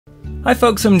Hi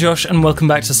folks, I'm Josh and welcome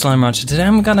back to Slime Rancher. Today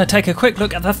I'm going to take a quick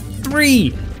look at the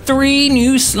three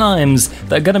new slimes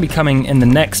that are going to be coming in the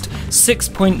next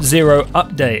 6.0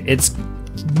 update. It's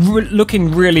looking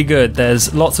really good.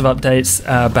 There's lots of updates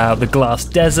about the glass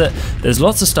desert. There's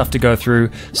lots of stuff to go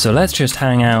through, so let's just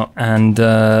hang out and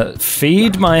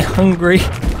feed my hungry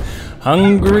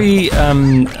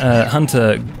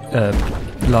hunter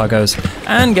Lagos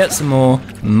and get some more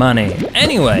money.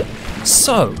 Anyway,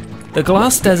 so the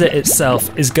glass desert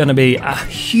itself is going to be a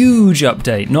huge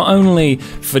update, not only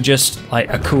for just like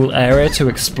a cool area to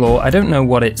explore. I don't know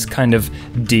what its kind of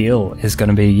deal is going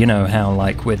to be. You know how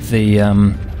like with the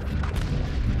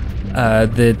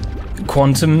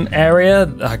quantum area,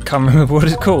 I can't remember what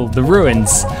it's called, the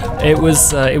ruins. It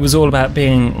was all about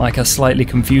being like a slightly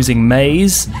confusing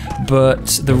maze, but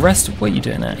the rest of what are you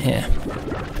doing out here?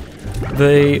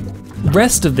 The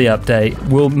rest of the update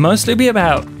will mostly be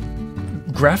about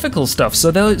graphical stuff. So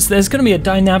there's going to be a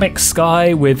dynamic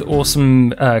sky with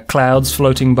awesome clouds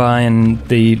floating by, and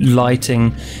the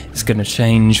lighting is going to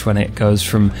change when it goes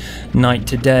from night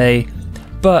to day.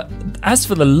 But as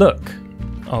for the look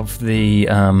of the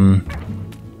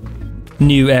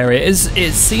new area,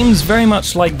 it seems very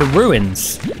much like the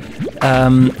ruins.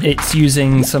 It's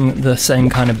using some of the same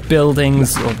kind of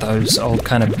buildings, or those old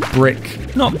kind of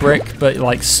not brick, but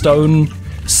like stone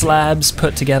slabs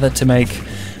put together to make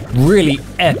really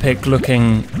epic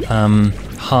looking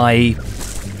high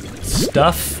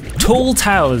stuff. Tall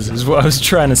towers is what I was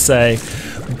trying to say.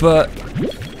 But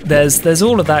there's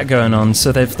all of that going on,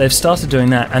 so they've started doing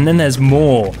that, and then there's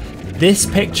more. This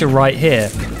picture right here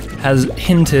has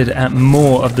hinted at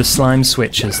more of the slime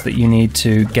switches that you need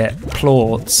to get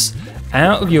plorts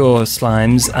out of your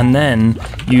slimes and then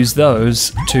use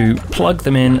those to plug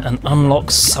them in and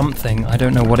unlock something. I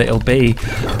don't know what it'll be,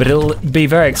 but it'll be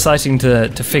very exciting to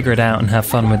figure it out and have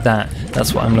fun with that.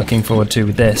 That's what I'm looking forward to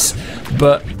with this.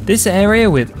 But this area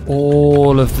with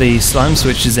all of the slime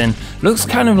switches in looks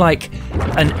kind of like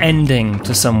an ending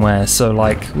to somewhere. So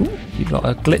like, ooh, you lot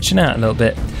are glitching out a little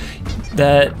bit.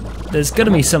 There's going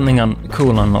to be something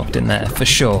cool unlocked in there for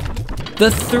sure.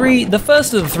 The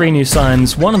first of the three new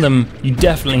slimes, one of them you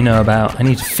definitely know about. I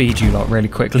need to feed you lot really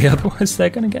quickly, otherwise they're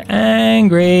gonna get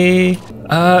angry.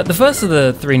 The first of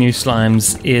the three new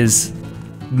slimes is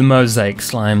the Mosaic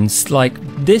Slimes. Like,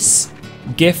 this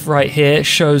gif right here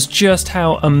shows just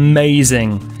how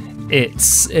amazing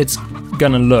it's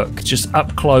gonna look, just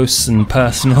up close and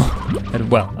personal.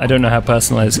 Well, I don't know how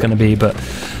personal it's gonna be, but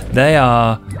they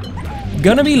are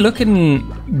gonna be looking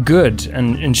good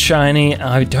and shiny.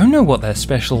 I don't know what their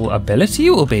special ability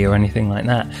will be or anything like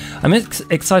that. I'm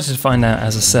excited to find out,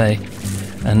 as I say,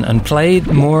 and play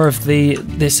more of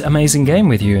this amazing game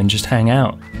with you and just hang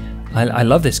out. I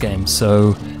love this game,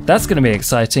 so that's going to be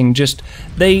exciting. I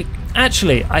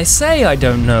say I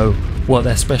don't know what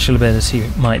their special ability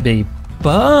might be,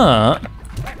 but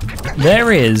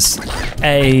there is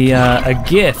a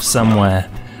gif somewhere.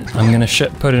 I'm going to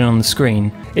put it on the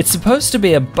screen. It's supposed to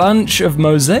be a bunch of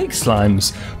Mosaic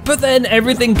Slimes, but then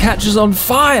everything catches on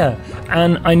fire.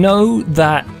 And I know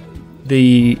that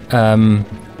the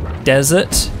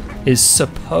desert is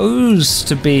supposed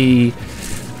to be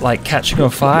like catching on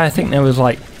fire. I think there was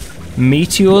like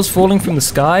meteors falling from the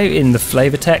sky in the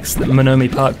flavor text that Monomi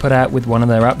Park put out with one of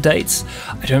their updates.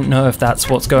 I don't know if that's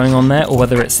what's going on there or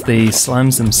whether it's the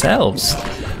slimes themselves.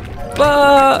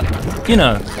 But, you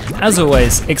know, as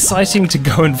always, exciting to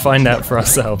go and find out for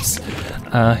ourselves.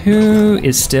 Who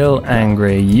is still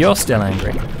angry? You're still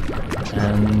angry.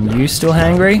 And you still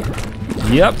hangry?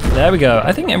 Yep, there we go.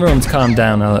 I think everyone's calmed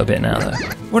down a little bit now, though.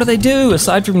 What do they do,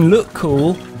 aside from look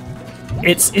cool?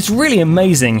 It's really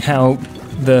amazing how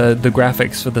the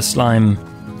graphics for the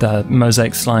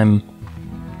Mosaic Slime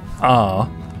are.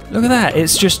 Look at that,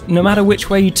 it's just, no matter which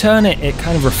way you turn it, it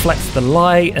kind of reflects the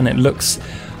light and it looks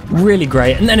really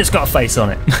great, and then it's got a face on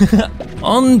it.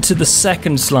 On to the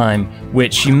second slime,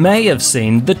 which you may have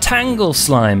seen, the Tangle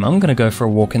Slime. I'm gonna go for a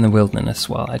walk in the wilderness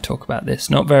while I talk about this.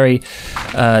 Not very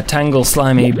Tangle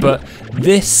Slimy, but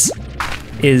this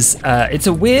is, it's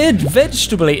a weird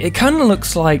vegetable. It kind of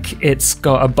looks like it's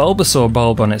got a Bulbasaur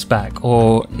bulb on its back,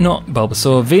 or not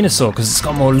Bulbasaur, Venusaur, because it's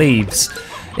got more leaves.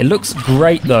 It looks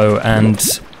great though, and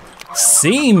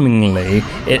seemingly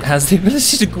it has the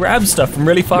ability to grab stuff from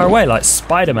really far away, like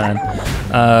Spider-Man.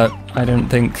 I don't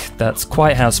think that's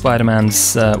quite how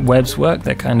Spider-Man's webs work.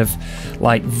 They're kind of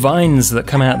like vines that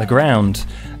come out of the ground.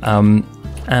 And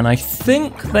I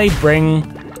think they bring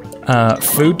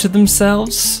food to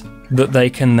themselves that they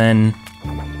can then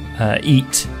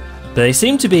eat. They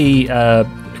seem to be kind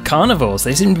carnivores.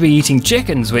 They seem to be eating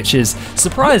chickens, which is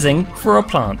surprising for a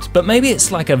plant. But maybe it's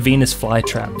like a Venus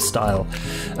flytrap style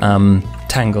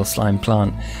Tangle Slime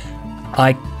plant.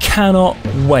 I cannot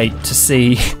wait to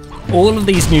see all of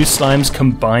these new slimes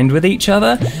combined with each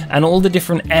other and all the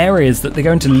different areas that they're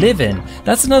going to live in.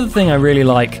 That's another thing I really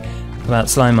like about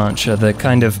Slime Archer, the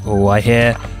kind of, oh, I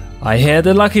hear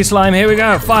the lucky slime, here we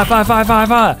go, fire, fire, fire, fire,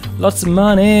 fire. Lots of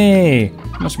money.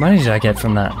 How much money did I get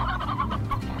from that?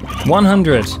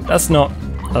 100, that's not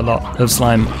a lot of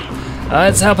slime.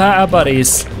 Let's help out our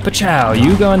buddies. Pachow,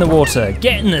 you go in the water,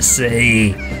 get in the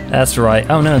sea. That's right,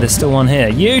 oh no, there's still one here.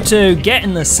 You two, get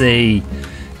in the sea.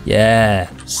 Yeah,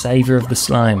 savior of the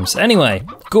slimes. Anyway,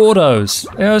 Gordos,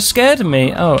 you're scared of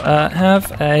me. Oh,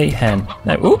 have a hen.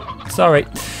 No, ooh, sorry.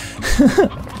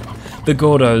 The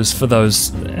Gordos, for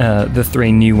those, the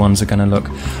 3 new ones are gonna look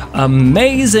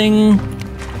amazing.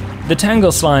 The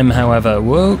Tangle Slime, however,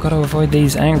 whoa, gotta avoid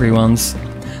these angry ones.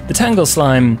 The Tangle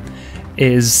Slime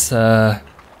is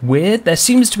weird. There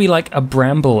seems to be like a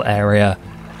bramble area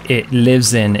it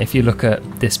lives in. If you look at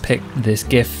this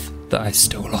GIF that I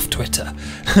stole off Twitter.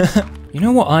 You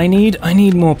know what I need? I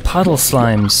need more puddle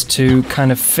slimes to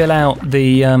kind of fill out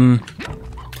the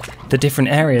different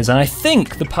areas. And I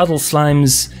think the puddle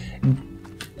slimes,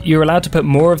 you're allowed to put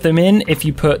more of them in if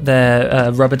you put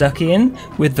their rubber ducky in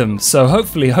with them. So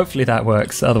hopefully that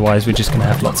works. Otherwise, we're just gonna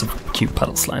have lots of cute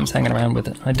puddle slimes hanging around with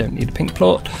it. I don't need a pink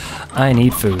plort. I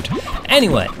need food.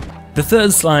 Anyway, the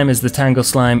third slime is the Tangle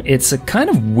Slime. It's a kind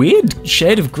of weird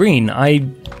shade of green.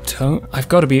 I've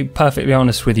got to be perfectly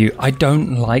honest with you, I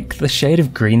don't like the shade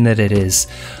of green that it is,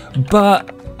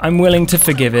 but I'm willing to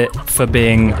forgive it for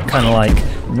being kind of like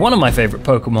one of my favorite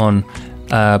Pokemon,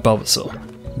 Bulbasaur,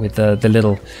 with the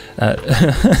little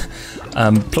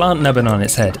plant nubbin on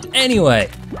its head. Anyway,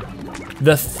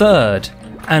 the third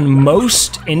and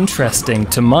most interesting,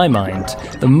 to my mind,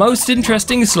 the most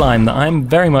interesting slime that I'm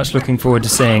very much looking forward to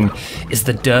seeing is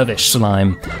the Dervish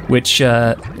Slime, which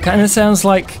kind of sounds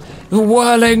like the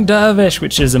Whirling Dervish,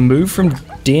 which is a move from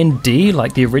D&D,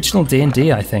 like the original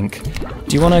D&D, I think.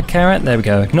 Do you want a carrot? There we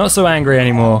go. Not so angry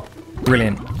anymore.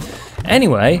 Brilliant.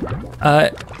 Anyway,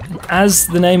 as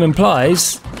the name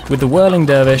implies, with the Whirling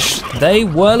Dervish, they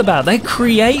whirl about. They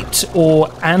create or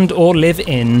live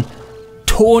in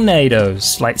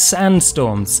tornadoes, like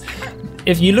sandstorms.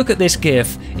 If you look at this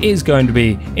GIF, it is going to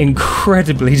be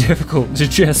incredibly difficult to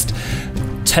just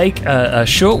take a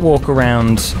short walk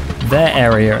around their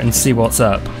area and see what's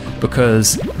up,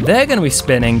 because they're going to be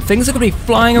spinning, things are going to be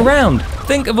flying around.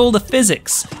 Think of all the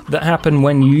physics that happen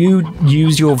when you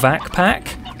use your vac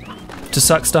pack to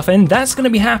suck stuff in. That's going to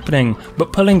be happening,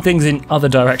 but pulling things in other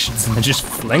directions and then just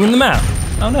flinging them out.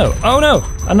 Oh no,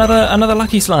 another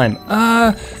lucky slime.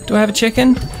 Do I have a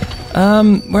chicken?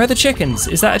 Where are the chickens?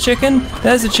 Is that a chicken?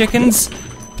 There's the chickens.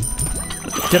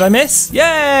 Did I miss?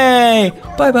 Yay!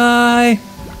 Bye-bye.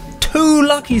 2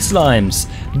 lucky slimes.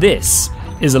 This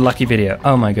is a lucky video.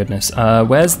 Oh my goodness.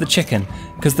 Where's the chicken?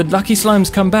 Because the lucky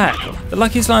slimes come back. The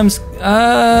lucky slimes.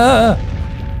 I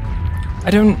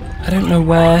don't know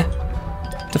where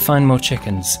to find more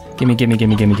chickens. Gimme.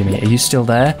 Are you still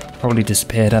there? Probably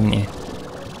disappeared, haven't you?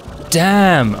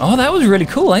 Damn. Oh, that was really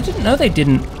cool. I didn't know they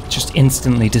didn't just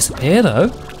instantly disappear though.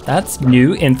 That's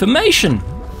new information.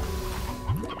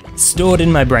 Stored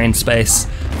in my brain space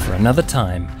for another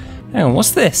time. Hang on,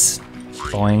 what's this?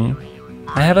 Boing.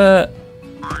 I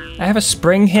have a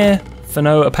spring here for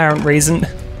no apparent reason.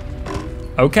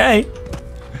 Okay.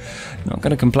 Not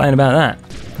gonna complain about that.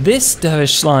 This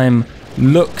Dervish Slime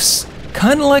looks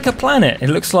kind of like a planet. It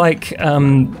looks like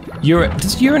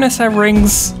does Uranus have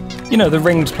rings? You know, the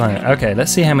ringed planet. Okay,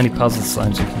 let's see how many puzzle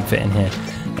slimes we can fit in here.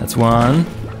 That's 1.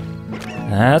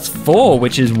 That's 4,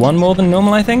 which is 1 more than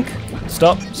normal, I think.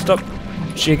 Stop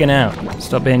jigging out.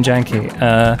 Stop being janky.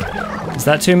 Is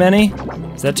that too many?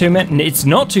 Is that too many? It's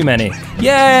not too many.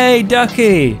 Yay,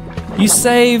 Ducky! You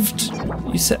saved.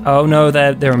 Oh no,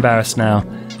 they're embarrassed now.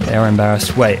 They are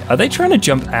embarrassed. Wait, are they trying to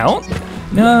jump out?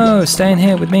 No, stay in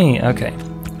here with me. Okay.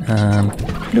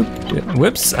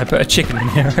 Whoops, I put a chicken in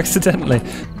here accidentally.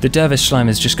 The Dervish Slime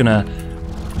is just gonna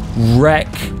wreck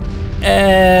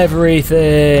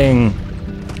everything.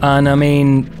 And I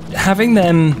mean, having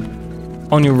them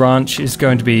on your ranch is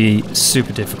going to be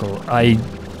super difficult.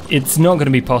 It's not going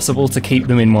to be possible to keep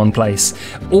them in one place.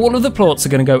 All of the plots are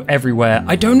going to go everywhere.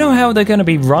 I don't know how they're going to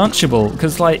be ranchable,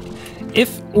 because like,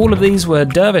 if all of these were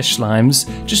Dervish Slimes,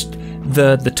 just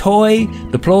the toy,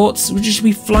 the plots would just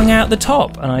be flung out the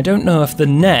top. And I don't know if the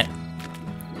net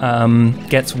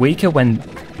gets weaker when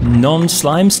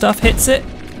non-slime stuff hits it.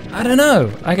 I don't know.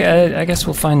 I guess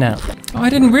we'll find out. Oh, I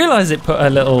didn't realize it put a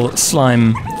little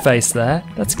slime face there.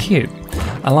 That's cute.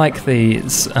 I like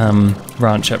these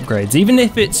ranch upgrades. Even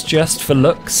if it's just for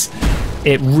looks,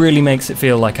 it really makes it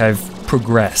feel like I've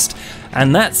progressed.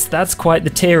 And that's quite the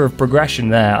tier of progression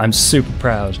there. I'm super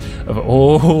proud of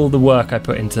all the work I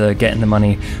put into getting the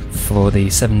money for the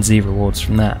 7Z rewards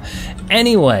from that.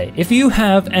 Anyway, if you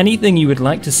have anything you would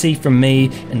like to see from me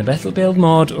in the Battlefield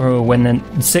mod or when the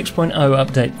 6.0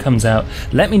 update comes out,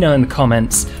 let me know in the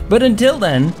comments. But until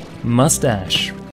then, mustache.